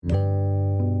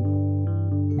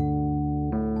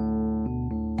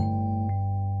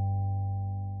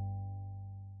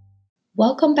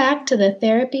Welcome back to the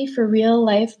Therapy for Real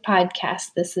Life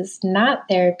podcast. This is not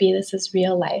therapy, this is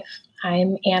real life.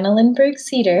 I'm Anna Lindbergh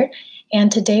Cedar,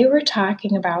 and today we're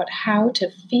talking about how to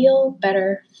feel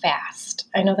better fast.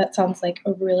 I know that sounds like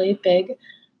a really big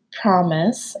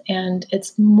promise, and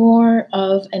it's more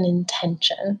of an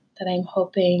intention that I'm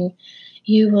hoping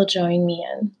you will join me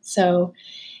in. So,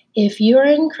 if you are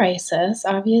in crisis,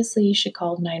 obviously you should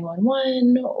call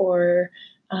 911 or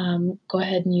go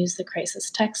ahead and use the crisis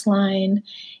text line.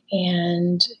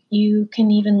 And you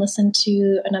can even listen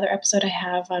to another episode I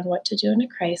have on what to do in a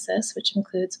crisis, which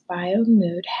includes bio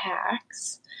mood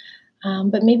hacks.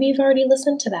 But maybe you've already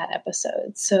listened to that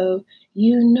episode. So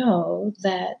you know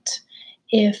that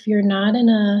if you're not in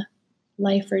a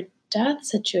life or death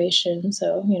situation,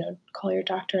 so, call your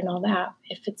doctor and all that,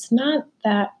 if it's not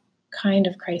that kind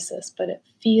of crisis, but it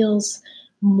feels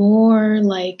more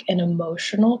like an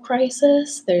emotional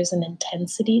crisis, there's an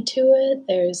intensity to it,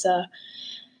 there's a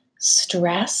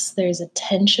stress, there's a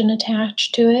tension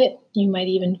attached to it. You might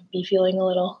even be feeling a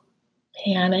little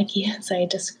panicky as I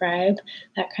describe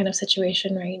that kind of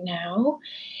situation right now.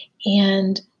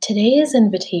 And today's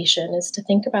invitation is to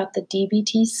think about the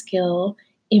DBT skill,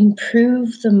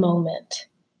 improve the moment.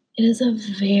 It is a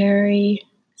very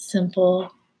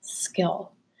simple skill.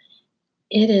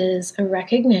 It is a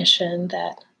recognition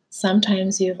that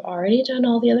sometimes you've already done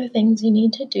all the other things you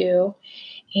need to do,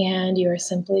 and you are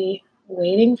simply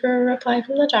waiting for a reply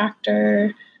from the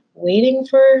doctor, waiting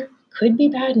for could be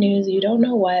bad news, you don't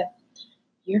know what.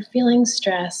 You're feeling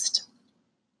stressed.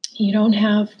 You don't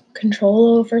have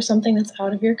control over something that's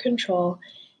out of your control,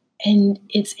 and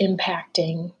it's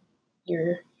impacting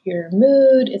your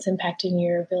mood, it's impacting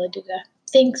your ability to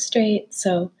think straight.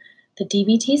 So the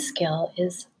DBT skill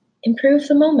is improve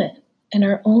the moment. And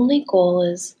our only goal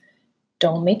is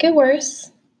don't make it worse.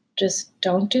 Just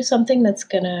don't do something that's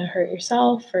going to hurt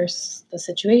yourself or the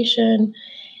situation.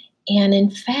 And in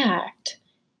fact,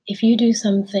 if you do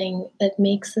something that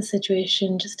makes the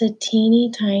situation just a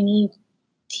teeny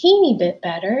bit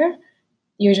better,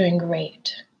 you're doing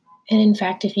great. And in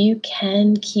fact, if you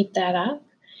can keep that up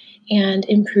and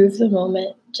improve the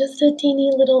moment just a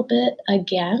teeny little bit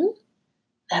again,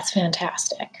 that's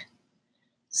fantastic.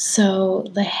 So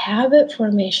the habit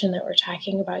formation that we're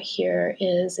talking about here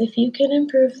is if you can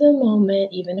improve the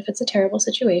moment, even if it's a terrible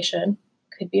situation,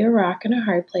 could be a rock in a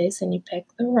hard place and you pick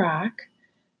the rock,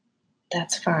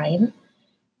 that's fine.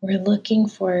 We're looking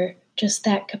for just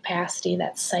that capacity,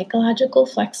 that psychological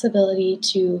flexibility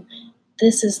to,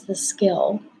 this is the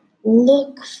skill.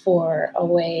 Look for a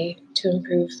way to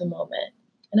improve the moment.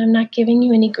 And I'm not giving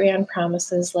you any grand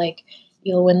promises like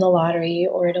you'll win the lottery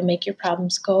or it'll make your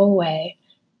problems go away.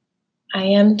 I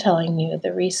am telling you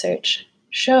the research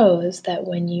shows that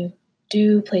when you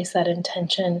do place that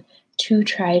intention to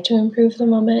try to improve the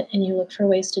moment and you look for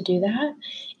ways to do that,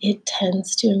 it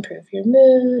tends to improve your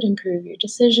mood, improve your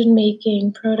decision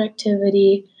making,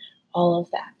 productivity, all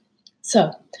of that.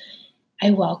 So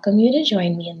I welcome you to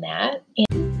join me in that.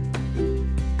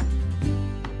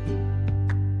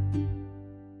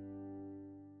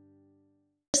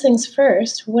 First things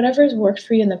first, whatever's worked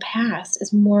for you in the past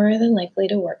is more than likely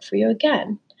to work for you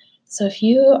again. So if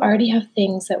you already have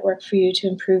things that work for you to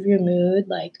improve your mood,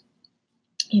 like,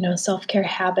 self-care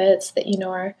habits that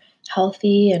are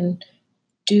healthy and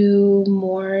do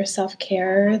more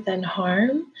self-care than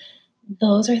harm,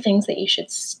 those are things that you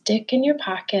should stick in your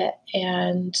pocket,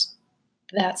 and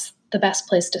that's the best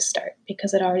place to start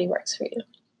because it already works for you.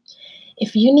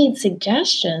 If you need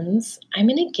suggestions, I'm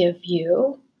going to give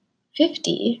you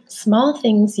 50 small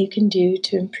things you can do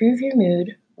to improve your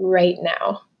mood right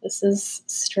now. This is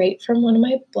straight from one of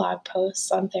my blog posts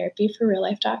on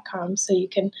therapyforreallife.com, so you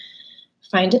can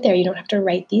find it there. You don't have to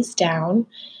write these down.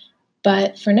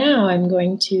 But for now, I'm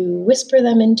going to whisper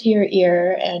them into your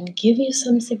ear and give you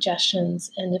some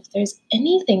suggestions. And if there's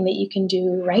anything that you can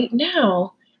do right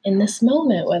now in this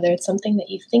moment, whether it's something that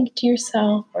you think to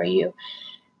yourself or you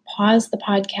pause the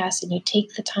podcast and you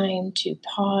take the time to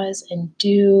pause and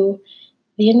do,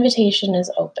 the invitation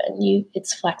is open.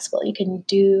 It's flexible. You can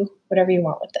do whatever you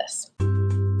want with this.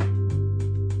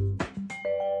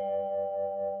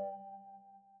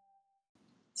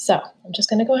 So I'm just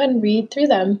going to go ahead and read through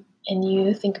them and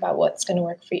you think about what's going to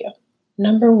work for you.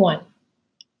 Number 1,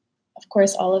 of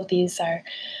course, all of these are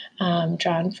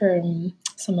drawn from,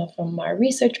 some of them are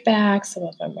research backed, some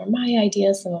of them are my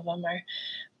ideas, some of them are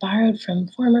borrowed from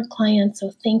former clients.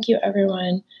 So thank you,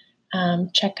 everyone.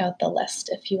 Check out the list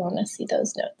if you want to see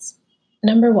those notes.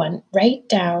 Number 1, write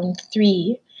down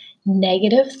 3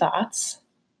 negative thoughts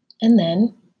and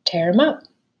then tear them up.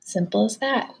 Simple as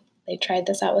that. They tried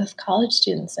this out with college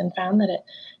students and found that it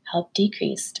help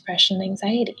decrease depression and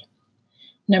anxiety.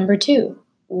 Number 2,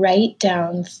 write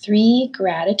down 3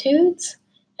 gratitudes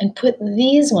and put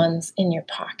these ones in your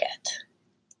pocket.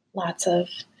 Lots of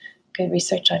good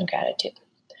research on gratitude.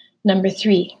 Number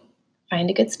 3, find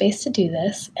a good space to do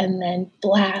this and then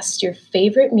blast your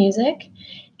favorite music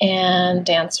and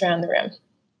dance around the room.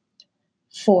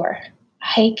 4,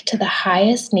 hike to the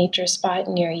highest nature spot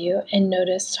near you and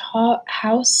notice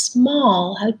how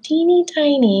small, how teeny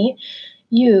tiny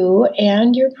you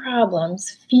and your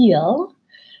problems feel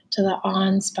to the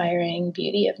awe-inspiring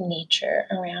beauty of nature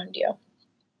around you.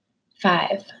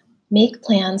 5, make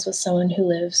plans with someone who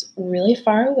lives really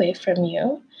far away from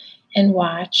you and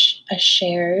watch a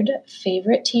shared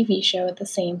favorite TV show at the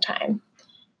same time.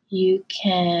 You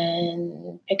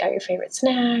can pick out your favorite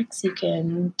snacks, you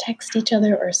can text each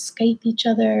other or Skype each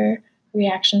other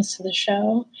reactions to the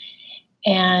show,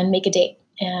 and make a date,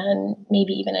 and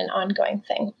maybe even an ongoing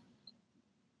thing.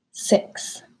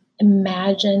 6,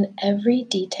 imagine every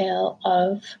detail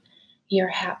of your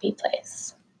happy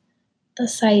place. The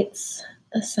sights,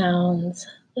 the sounds,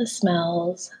 the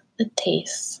smells, the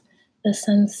tastes, the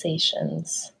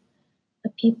sensations, the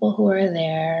people who are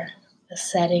there, the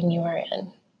setting you are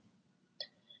in.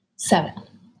 7,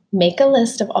 make a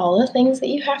list of all the things that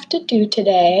you have to do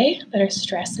today that are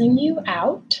stressing you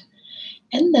out,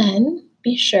 and then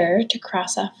be sure to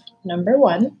cross off number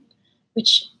 1,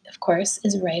 which of course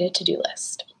is write a to-do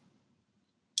list.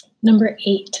 Number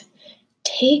 8,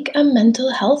 take a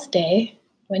mental health day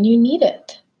when you need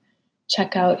it.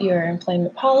 Check out your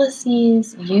employment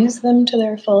policies, use them to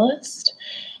their fullest.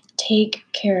 Take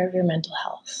care of your mental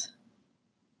health.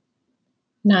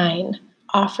 9,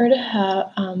 offer to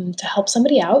help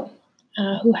somebody out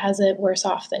who has it worse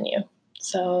off than you.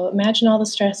 So imagine all the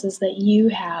stresses that you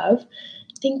have.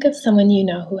 Think of someone you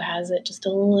know who has it just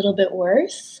a little bit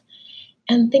worse,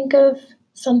 and think of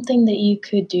something that you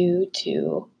could do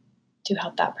to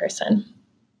help that person.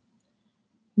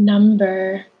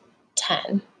 Number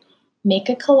 10, make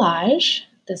a collage.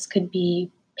 This could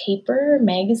be paper,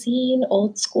 magazine,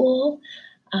 old school.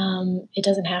 It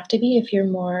doesn't have to be. If you're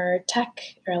more tech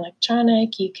or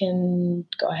electronic, you can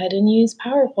go ahead and use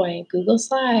PowerPoint, Google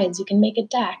Slides. You can make a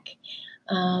deck.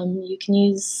 You can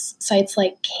use sites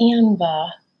like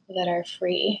Canva that are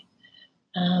free.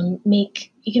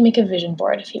 You can make a vision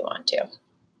board if you want to.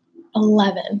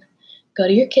 11, go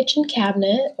to your kitchen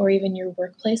cabinet or even your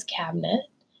workplace cabinet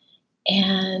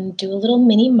and do a little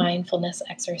mini mindfulness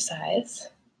exercise.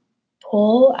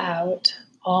 Pull out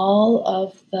all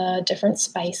of the different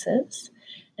spices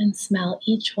and smell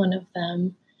each one of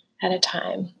them at a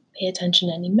time. Pay attention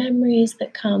to any memories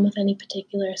that come with any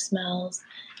particular smells,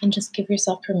 and just give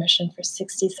yourself permission for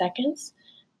 60 seconds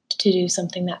to do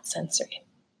something that's sensory.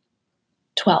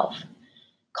 12,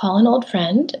 call an old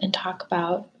friend and talk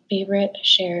about favorite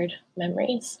shared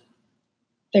memories.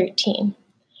 13,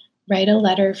 write a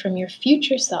letter from your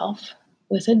future self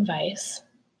with advice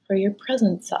for your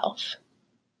present self.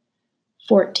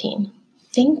 14,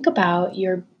 think about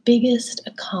your biggest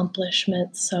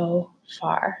accomplishment so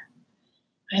far.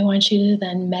 I want you to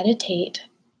then meditate.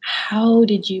 How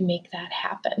did you make that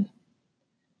happen?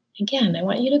 Again, I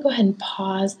want you to go ahead and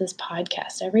pause this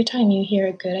podcast. Every time you hear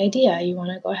a good idea, you want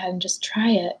to go ahead and just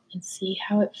try it and see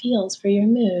how it feels for your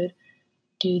mood.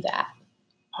 Do that.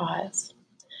 Pause.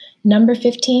 Number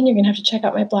 15, you're going to have to check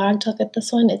out my blog to look at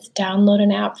this one. It's download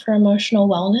an app for emotional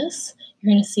wellness.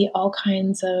 You're going to see all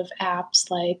kinds of apps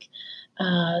like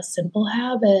Simple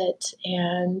Habit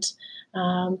and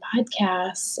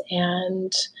podcasts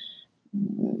and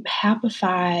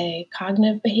Happify,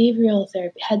 cognitive behavioral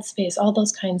therapy, Headspace, all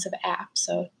those kinds of apps.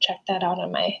 So check that out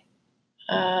on my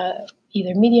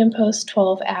either Medium post,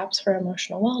 12 apps for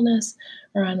emotional wellness,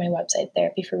 or on my website,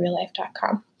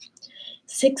 therapyforreallife.com.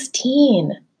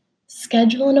 16,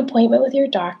 schedule an appointment with your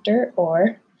doctor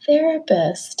or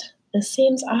therapist. This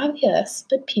seems obvious,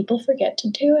 but people forget to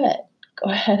do it. Go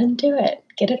ahead and do it.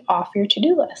 Get it off your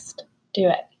to-do list. Do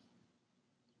it.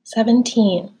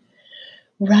 17,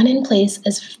 run in place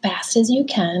as fast as you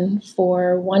can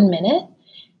for 1 minute,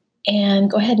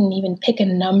 and go ahead and even pick a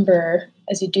number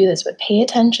as you do this, but pay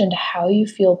attention to how you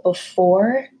feel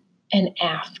before and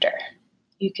after.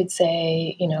 You could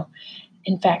say,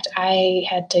 in fact, I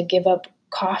had to give up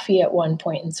coffee at one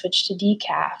point and switch to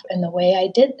decaf. And the way I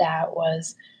did that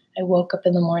was I woke up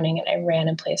in the morning and I ran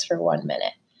in place for 1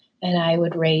 minute. And I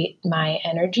would rate my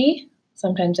energy.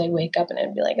 Sometimes I'd wake up and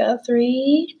it'd be like a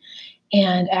 3.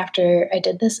 And after I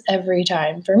did this every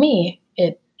time, for me,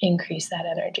 it increased that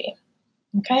energy.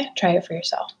 Okay? Try it for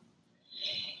yourself.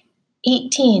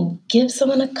 18, give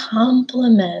someone a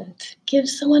compliment. Give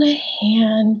someone a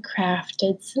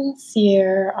handcrafted,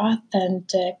 sincere,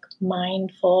 authentic,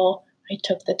 mindful, I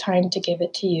took the time to give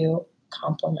it to you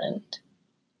compliment.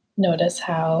 Notice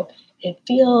how it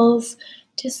feels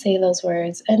to say those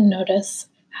words and notice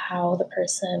how the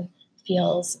person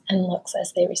feels and looks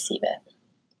as they receive it.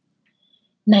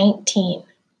 19,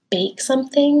 bake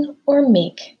something or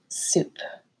make soup.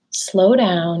 Slow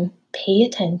down, pay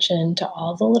attention to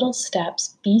all the little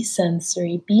steps, be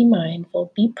sensory, be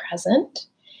mindful, be present,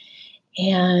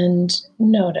 and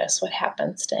notice what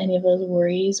happens to any of those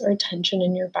worries or tension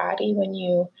in your body when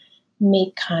you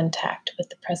make contact with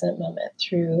the present moment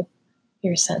through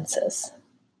your senses.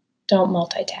 Don't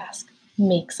multitask.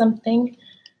 Make something,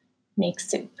 make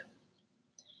soup.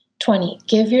 20,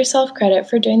 give yourself credit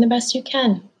for doing the best you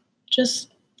can.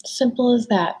 Just simple as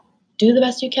that. Do the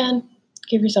best you can,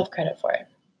 give yourself credit for it.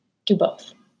 Do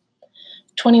both.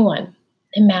 21,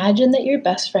 imagine that your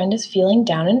best friend is feeling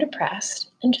down and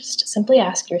depressed and just simply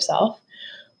ask yourself,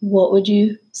 what would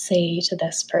you say to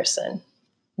this person?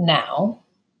 Now,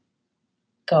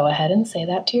 go ahead and say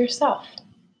that to yourself.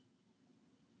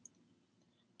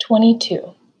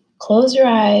 22, close your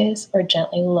eyes or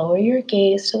gently lower your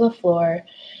gaze to the floor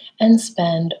and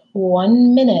spend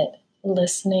 1 minute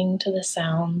listening to the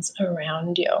sounds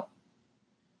around you.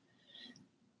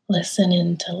 Listen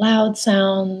into loud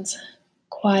sounds,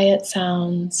 quiet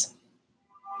sounds,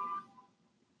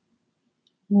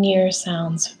 near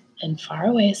sounds, and far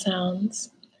away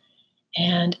sounds.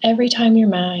 And every time your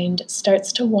mind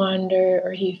starts to wander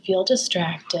or you feel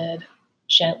distracted,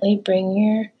 gently bring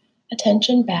your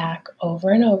attention back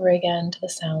over and over again to the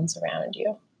sounds around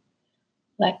you.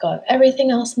 Let go of everything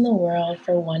else in the world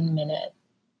for 1 minute.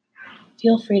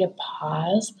 Feel free to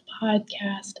pause the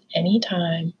podcast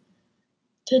anytime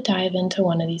to dive into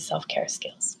one of these self-care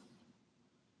skills.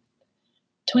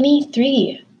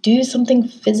 23, do something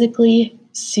physically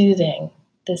soothing.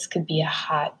 This could be a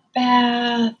hot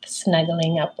bath,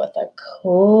 snuggling up with a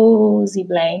cozy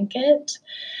blanket,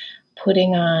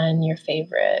 putting on your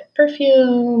favorite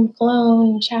perfume,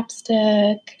 cologne,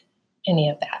 chapstick, any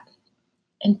of that.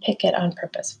 And pick it on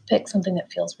purpose. Pick something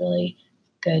that feels really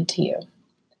good to you.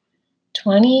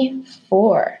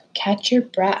 24, catch your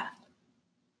breath.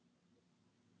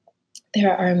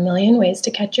 There are a million ways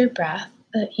to catch your breath.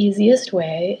 The easiest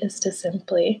way is to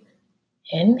simply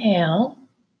inhale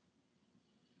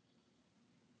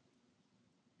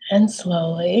and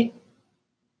slowly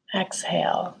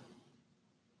exhale.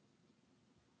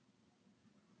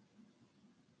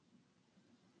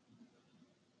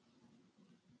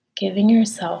 Giving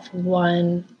yourself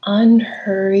 1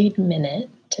 unhurried minute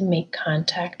to make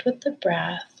contact with the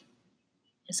breath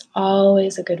is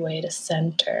always a good way to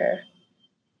center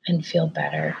and feel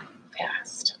better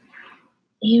fast.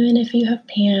 Even if you have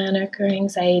panic or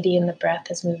anxiety and the breath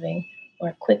is moving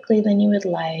more quickly than you would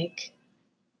like,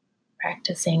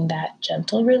 practicing that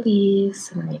gentle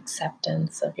release and the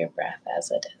acceptance of your breath as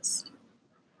it is.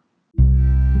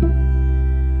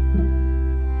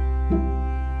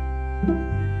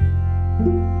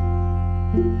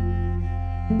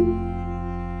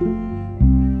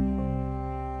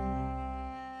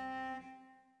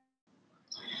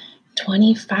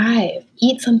 25,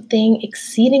 eat something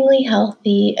exceedingly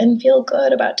healthy and feel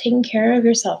good about taking care of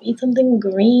yourself. Eat something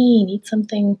green, eat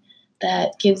something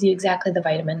that gives you exactly the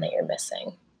vitamin that you're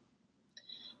missing.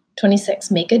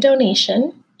 26, make a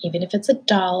donation, even if it's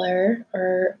 $1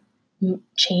 or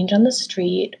change on the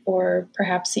street, or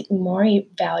perhaps more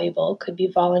valuable could be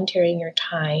volunteering your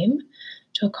time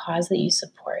to a cause that you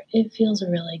support. It feels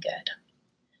really good.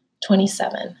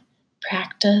 27,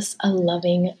 practice a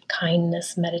loving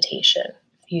kindness meditation.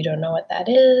 If you don't know what that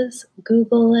is,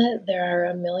 Google it. There are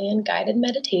a million guided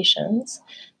meditations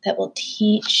that will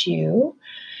teach you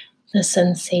the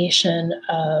sensation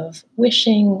of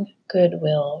wishing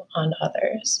goodwill on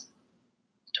others.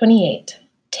 28,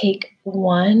 take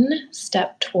 1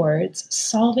 step towards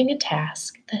solving a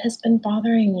task that has been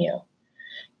bothering you.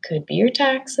 Could be your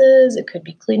taxes, it could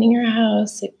be cleaning your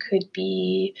house, it could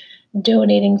be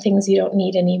donating things you don't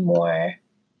need anymore.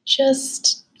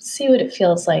 Just see what it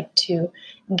feels like to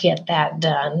get that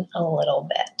done a little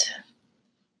bit.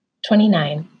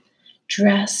 29,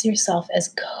 dress yourself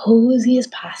as cozy as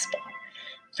possible.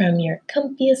 From your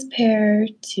comfiest pair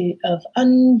of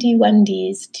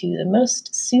undie-wundies to the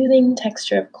most soothing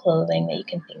texture of clothing that you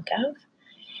can think of.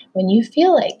 When you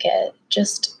feel like it,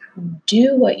 just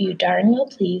do what you darn well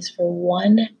please for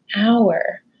 1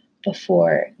 hour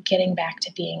before getting back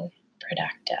to being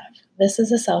productive. This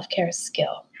is a self-care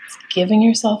skill. It's giving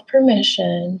yourself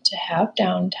permission to have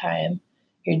downtime.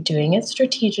 You're doing it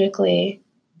strategically.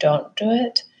 don't do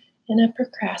it in a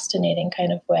procrastinating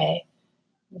kind of way.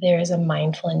 There is a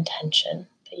mindful intention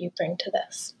that you bring to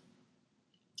this.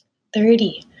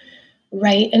 30,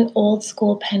 write an old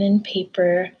school pen and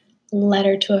paper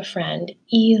letter to a friend,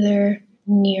 either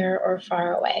near or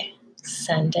far away.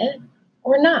 Send it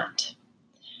or not.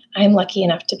 I'm lucky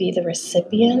enough to be the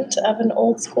recipient of an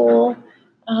old school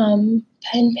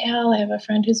pen pal. I have a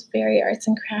friend who's very arts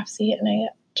and craftsy, and I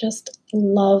just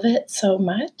love it so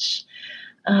much.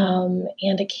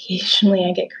 And occasionally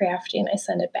I get crafty and I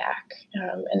send it back,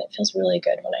 and it feels really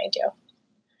good when I do.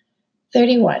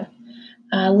 31,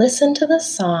 listen to the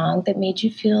song that made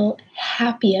you feel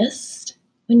happiest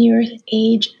when you were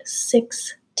age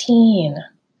 16.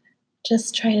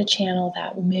 Just try to channel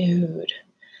that mood.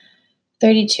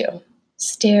 32,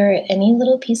 stare at any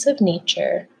little piece of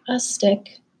nature, a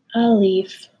stick, a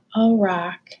leaf, a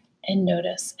rock, and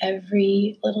notice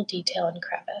every little detail and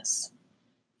crevice.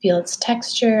 Feel its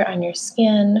texture on your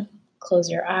skin.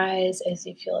 Close your eyes as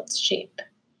you feel its shape.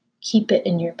 Keep it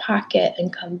in your pocket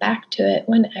and come back to it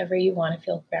whenever you want to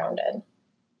feel grounded.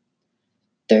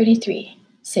 33,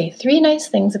 say 3 nice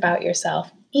things about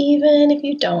yourself, even if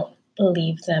you don't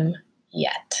believe them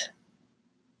yet.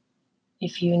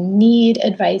 If you need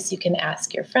advice, you can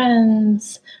ask your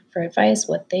friends for advice,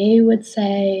 what they would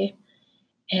say,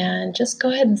 and just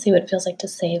go ahead and see what it feels like to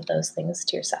say those things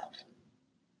to yourself.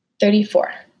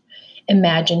 34,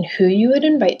 imagine who you would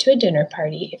invite to a dinner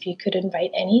party if you could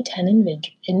invite any 10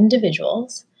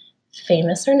 individuals,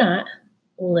 famous or not,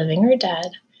 living or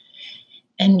dead,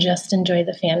 and just enjoy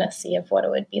the fantasy of what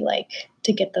it would be like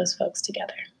to get those folks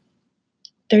together.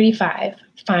 35,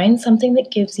 find something that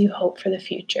gives you hope for the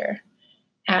future.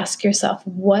 Ask yourself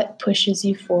what pushes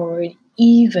you forward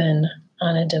even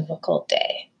on a difficult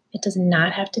day. It does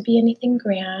not have to be anything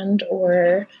grand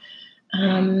or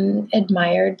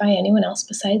admired by anyone else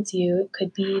besides you. It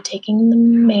could be taking the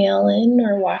mail in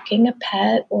or walking a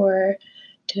pet or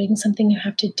doing something you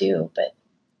have to do, but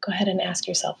go ahead and ask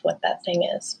yourself what that thing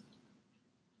is.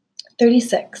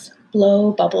 36,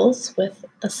 blow bubbles with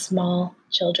the small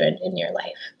children in your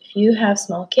life. If you have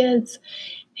small kids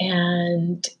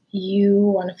and you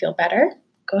want to feel better,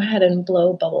 go ahead and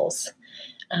blow bubbles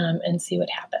and see what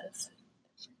happens.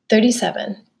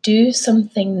 37, do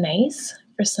something nice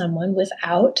for someone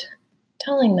without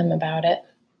telling them about it.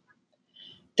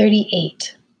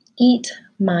 38, eat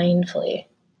mindfully.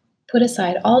 Put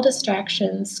aside all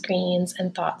distractions, screens,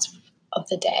 and thoughts of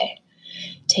the day.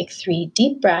 Take 3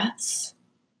 deep breaths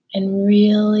and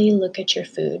really look at your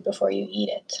food before you eat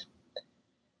it.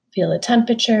 Feel the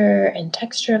temperature and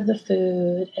texture of the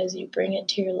food as you bring it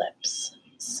to your lips.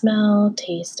 Smell,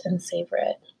 taste, and savor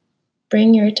it.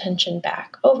 Bring your attention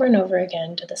back over and over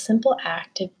again to the simple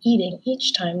act of eating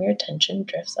each time your attention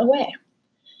drifts away.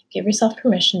 Give yourself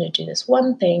permission to do this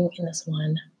one thing in this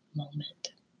one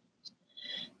moment.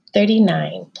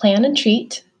 39, plan a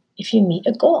treat if you meet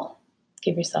a goal.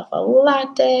 Give yourself a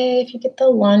latte if you get the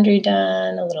laundry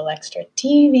done, a little extra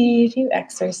TV if you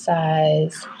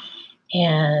exercise,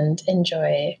 and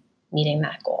enjoy meeting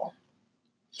that goal.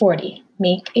 40,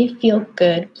 make a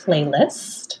feel-good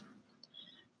playlist.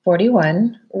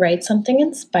 41, write something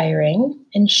inspiring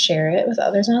and share it with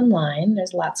others online.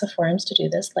 There's lots of forums to do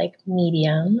this, like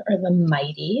Medium or The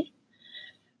Mighty.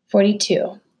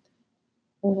 42,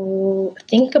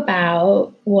 think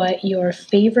about what your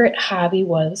favorite hobby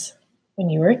was when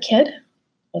you were a kid.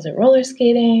 Was it roller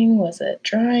skating? Was it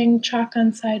drawing chalk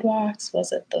on sidewalks?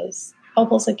 Was it those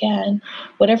bubbles again?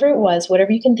 Whatever it was,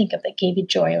 whatever you can think of that gave you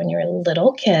joy when you were a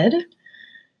little kid,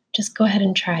 just go ahead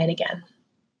and try it again.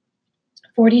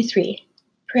 43,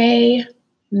 pray,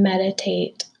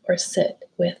 meditate, or sit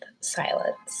with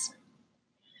silence.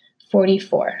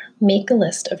 44, make a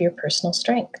list of your personal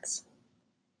strengths.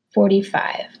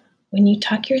 45, when you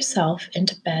tuck yourself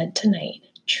into bed tonight,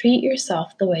 treat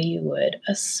yourself the way you would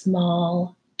a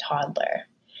small toddler.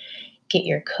 Get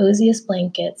your coziest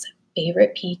blankets,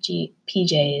 favorite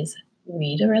PJs,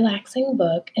 read a relaxing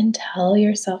book, and tell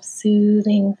yourself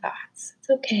soothing thoughts. It's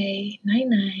okay,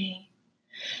 night-night.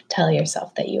 Tell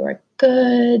yourself that you are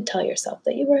good. Tell yourself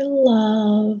that you are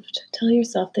loved. Tell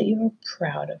yourself that you are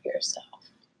proud of yourself.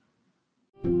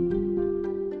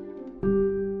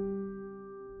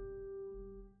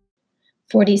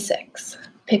 46,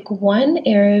 pick one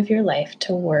area of your life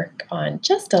to work on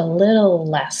just a little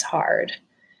less hard,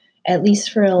 at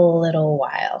least for a little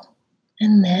while,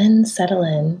 and then settle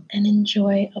in and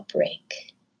enjoy a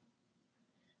break.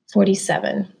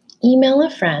 47, email a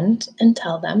friend and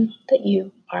tell them that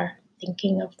you are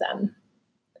thinking of them.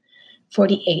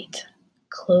 48,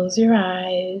 close your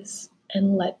eyes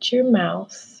and let your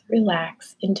mouth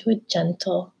relax into a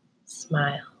gentle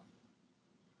smile.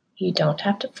 You don't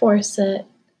have to force it,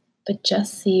 but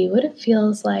just see what it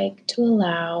feels like to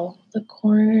allow the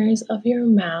corners of your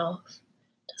mouth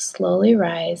to slowly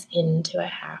rise into a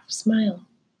half smile.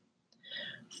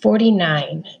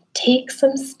 49. Take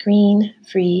some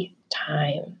screen-free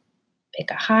time. Pick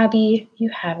a hobby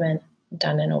you haven't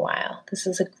done in a while. This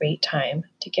is a great time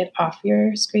to get off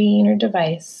your screen or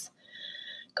device.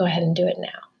 Go ahead and do it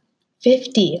now.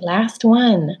 50. Last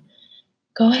one.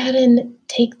 Go ahead and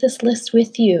take this list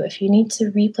with you. If you need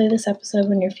to replay this episode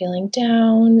when you're feeling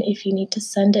down, if you need to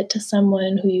send it to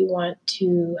someone who you want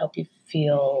to help you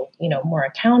feel, more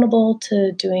accountable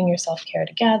to doing your self-care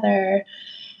together,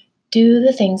 do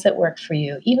the things that work for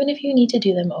you, even if you need to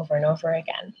do them over and over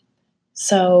again.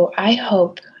 So I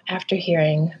hope after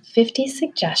hearing 50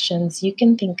 suggestions, you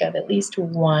can think of at least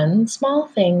one small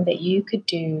thing that you could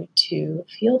do to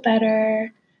feel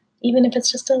better, even if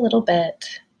it's just a little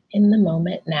bit in the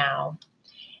moment now.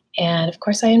 And of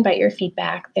course, I invite your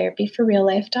feedback,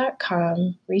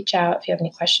 therapyforreallife.com. Reach out if you have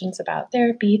any questions about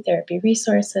therapy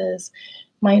resources,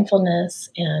 mindfulness,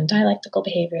 and dialectical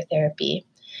behavior therapy.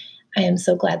 I am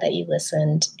so glad that you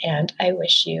listened, and I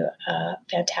wish you a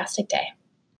fantastic day.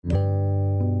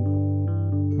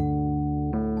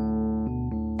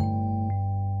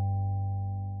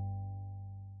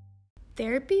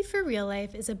 Therapy for Real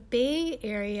Life is a Bay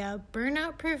Area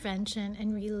burnout prevention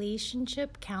and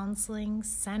relationship counseling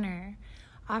center,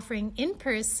 offering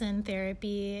in-person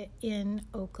therapy in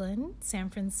Oakland,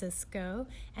 San Francisco,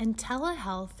 and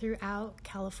telehealth throughout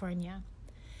California.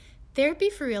 Therapy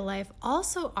for Real Life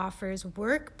also offers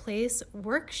workplace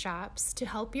workshops to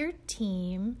help your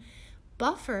team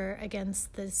buffer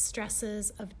against the stresses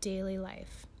of daily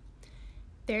life.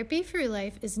 Therapy for Real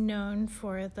Life is known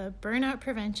for the Burnout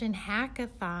Prevention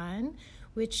Hackathon,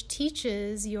 which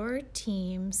teaches your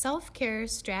team self-care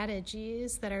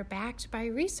strategies that are backed by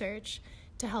research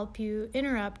to help you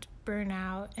interrupt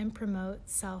burnout and promote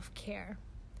self-care.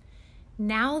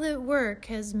 Now that work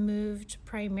has moved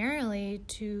primarily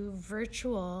to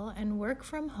virtual and work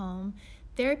from home,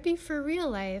 Therapy for Real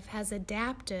Life has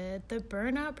adapted the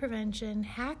Burnout Prevention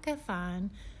Hackathon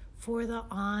for the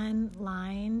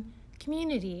online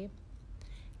community.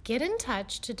 Get in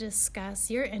touch to discuss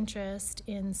your interest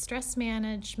in stress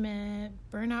management,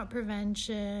 burnout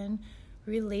prevention,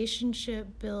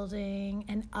 relationship building,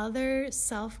 and other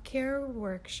self-care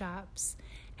workshops,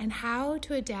 and how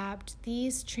to adapt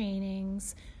these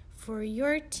trainings for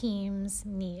your team's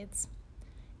needs.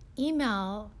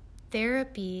 Email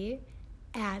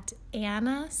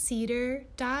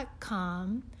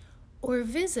therapy@annacedar.com or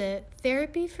visit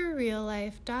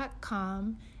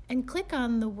therapyforreallife.com and click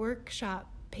on the workshop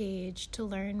page to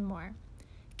learn more.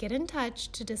 Get in touch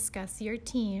to discuss your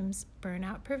team's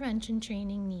burnout prevention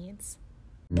training needs.